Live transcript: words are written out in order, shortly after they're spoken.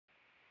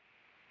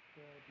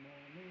Good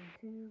morning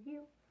to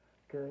you.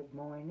 Good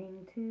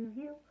morning to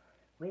you.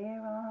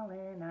 We're all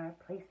in our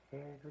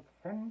places with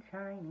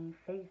sunshiny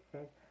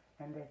faces,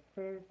 and this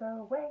is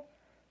the way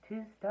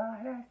to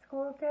start our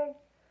school day.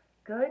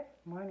 Good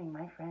morning,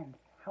 my friends.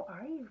 How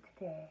are you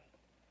today?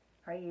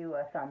 Are you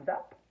a thumbs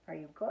up? Are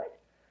you good?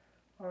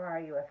 Or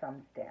are you a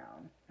thumbs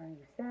down? Are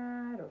you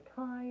sad or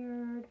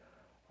tired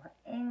or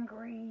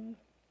angry?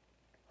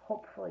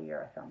 Hopefully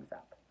you're a thumbs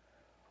up.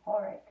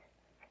 All right,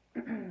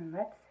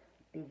 let's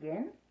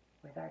begin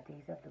with our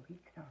Days of the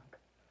Week song.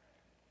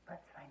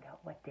 Let's find out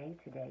what day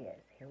today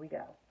is. Here we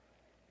go.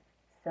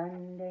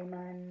 Sunday,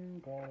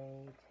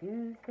 Monday,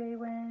 Tuesday,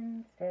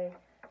 Wednesday,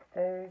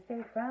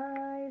 Thursday,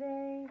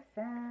 Friday,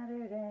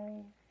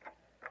 Saturday.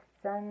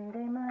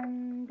 Sunday,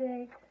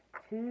 Monday,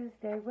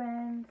 Tuesday,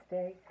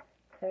 Wednesday,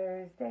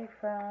 Thursday,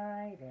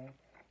 Friday,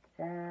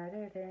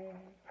 Saturday.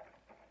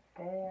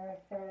 There are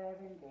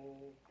 7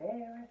 days,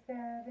 there are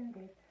 7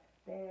 days,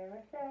 there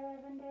are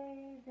 7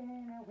 days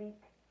in a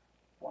week.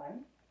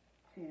 1,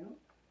 2,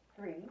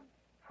 3,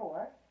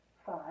 4,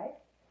 5,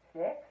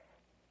 6,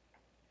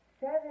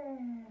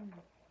 7.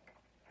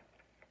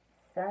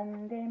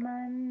 Sunday,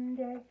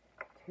 Monday,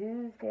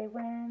 Tuesday,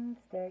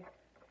 Wednesday,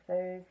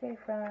 Thursday,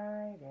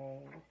 Friday,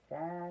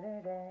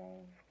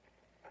 Saturday.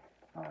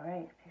 All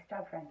right, nice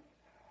job, friends.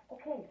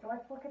 Okay, so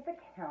let's look at the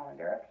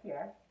calendar up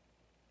here.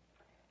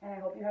 And I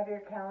hope you have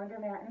your calendar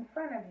mat in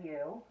front of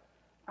you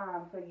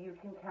so you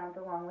can count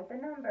along with the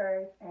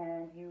numbers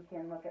and you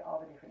can look at all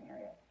the different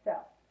areas. So,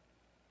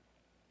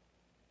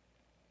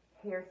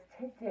 here's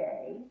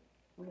today.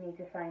 We need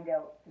to find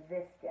out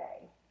this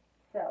day.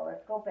 So,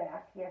 let's go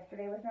back.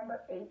 Yesterday was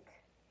number 8.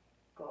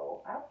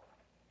 Go up.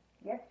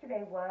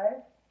 Yesterday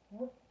was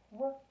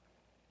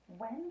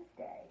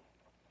Wednesday.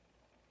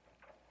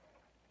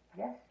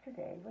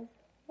 Yesterday was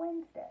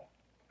Wednesday.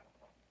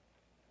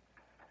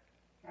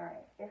 All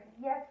right, if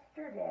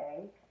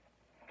yesterday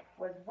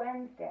was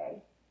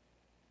Wednesday,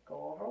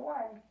 go over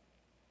 1.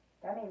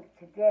 That means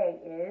today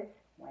is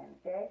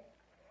Wednesday,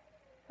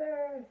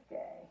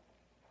 Thursday.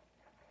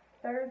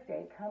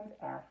 Thursday comes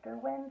after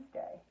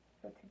Wednesday,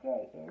 so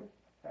today is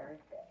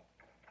Thursday.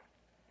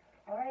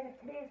 All right, if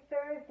today is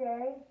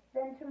Thursday,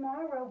 then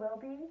tomorrow will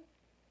be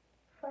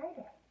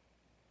Friday.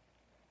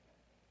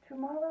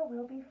 Tomorrow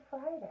will be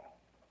Friday.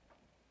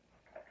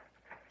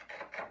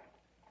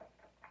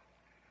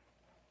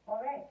 All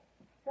right,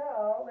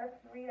 so let's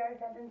read our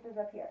sentences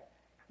up here.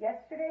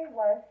 Yesterday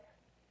was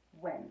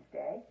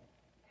Wednesday.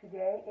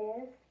 Today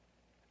is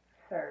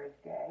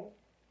Thursday.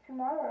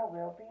 Tomorrow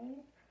will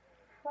be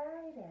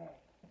Friday.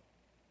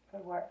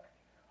 Good work.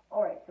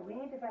 All right, so we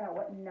need to find out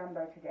what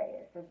number today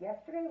is. So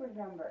yesterday was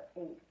number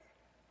 8.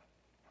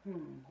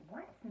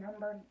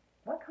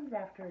 What comes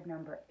after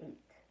number 8?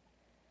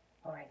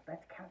 All right,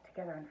 let's count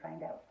together and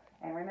find out.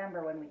 And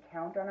remember, when we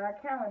count on our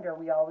calendar,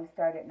 we always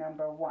start at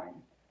number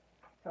 1.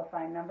 So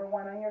find number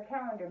 1 on your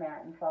calendar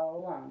mat and follow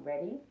along.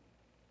 Ready?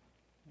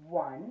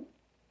 1,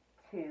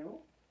 2,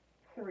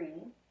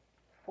 3,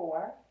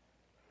 4,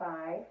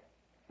 5,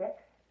 6,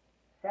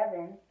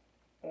 7,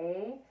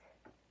 8,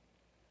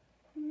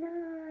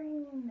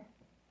 9.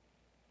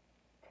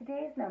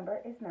 Today's number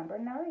is number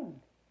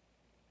 9.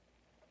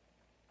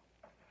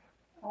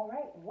 All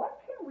right, what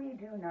can we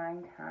do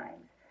 9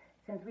 times?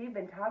 Since we've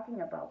been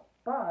talking about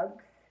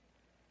bugs,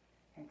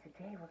 and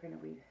today we're going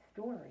to read a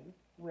story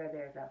where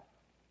there's a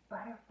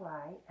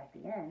butterfly at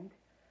the end,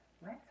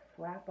 let's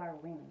flap our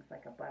wings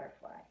like a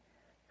butterfly.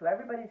 So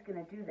everybody's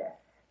going to do this.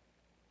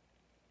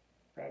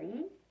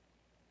 Ready?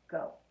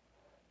 Go.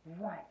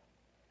 1,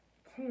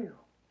 2,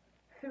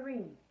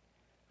 3,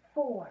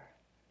 4,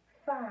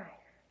 5,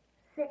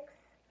 6,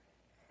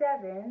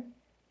 7,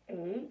 8,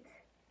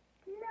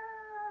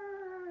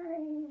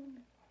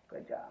 9.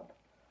 Good job.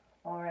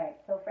 All right,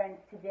 so friends,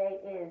 today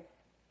is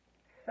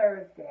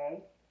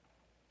Thursday,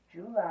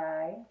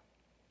 July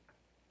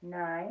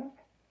 9th,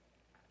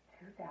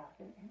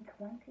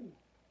 2020.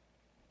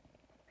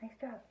 Nice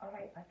job. All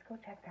right, let's go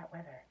check that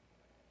weather.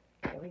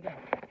 Here we go.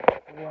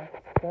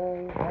 What's the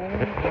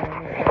weather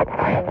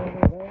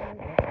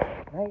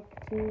like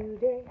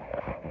today?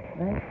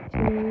 Like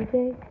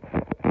today.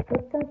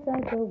 Look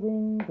outside the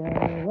window.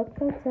 Look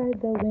outside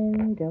the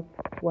window.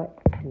 What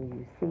do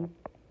you see?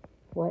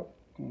 What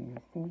do you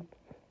see?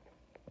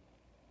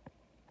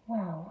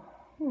 Wow.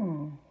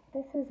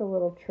 This is a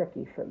little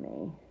tricky for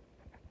me.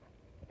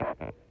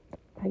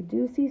 I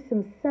do see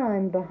some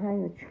sun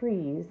behind the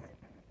trees,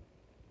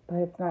 but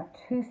it's not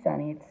too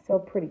sunny. It's still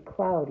pretty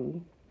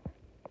cloudy.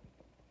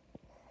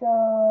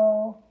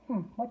 So,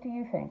 what do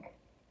you think?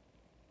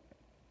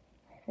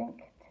 I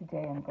think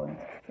today I'm going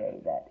to say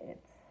that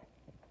it's...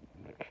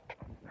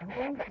 I'm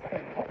going to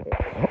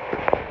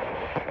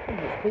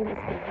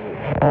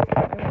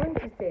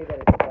say that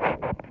it's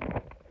cloudy.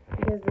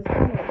 Because the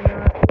sun is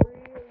not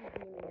really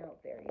beaming out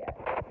there yet.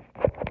 I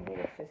think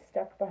it's just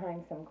stuck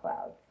behind some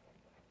clouds.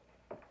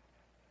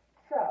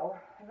 So,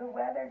 the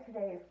weather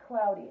today is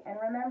cloudy. And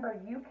remember,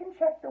 you can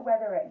check the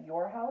weather at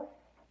your house.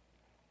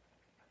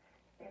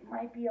 It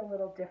might be a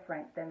little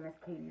different than Miss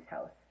Katie's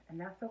house, and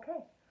that's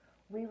okay.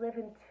 we live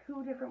in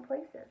two different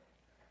places.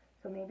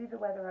 So maybe the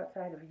weather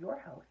outside of your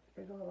house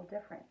is a little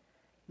different.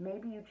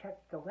 Maybe you check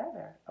the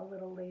weather a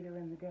little later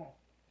in the day.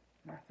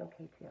 And that's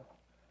okay too.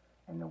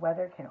 And the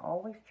weather can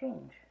always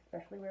change,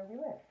 especially where we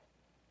live.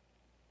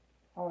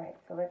 All right,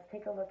 so let's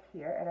take a look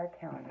here at our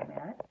calendar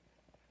mat.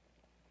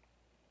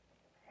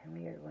 And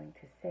we are going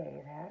to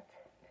say that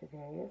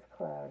today is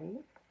cloudy.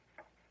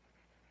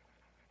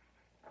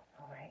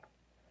 All right.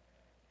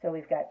 So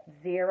we've got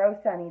 0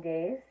 sunny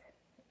days,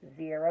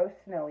 0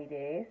 snowy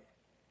days,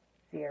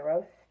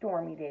 0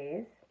 stormy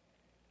days,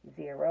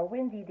 0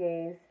 windy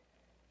days,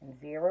 and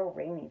 0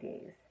 rainy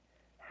days.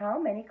 How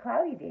many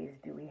cloudy days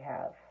do we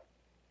have?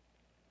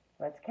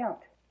 Let's count.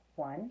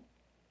 1,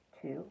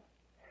 2,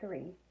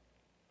 3,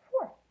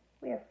 4.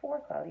 We have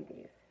 4 cloudy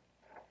days.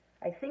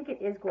 I think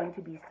it is going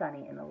to be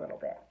sunny in a little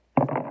bit.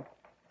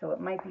 So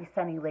it might be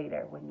sunny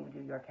later when you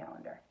do your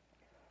calendar.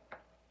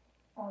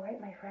 All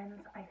right, my friends,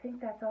 I think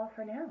that's all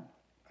for now.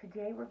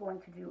 Today we're going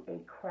to do a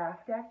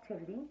craft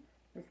activity.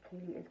 Miss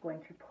Katie is going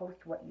to post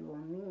what you will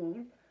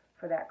need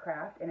for that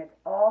craft, and it's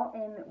all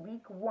in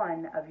week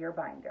 1 of your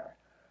binder.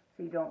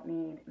 So you don't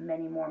need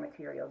many more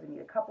materials. You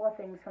need a couple of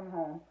things from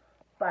home,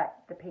 but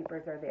the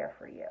papers are there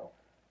for you.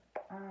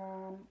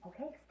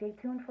 Okay, stay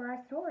tuned for our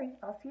story.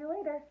 I'll see you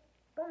later.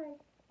 Bye.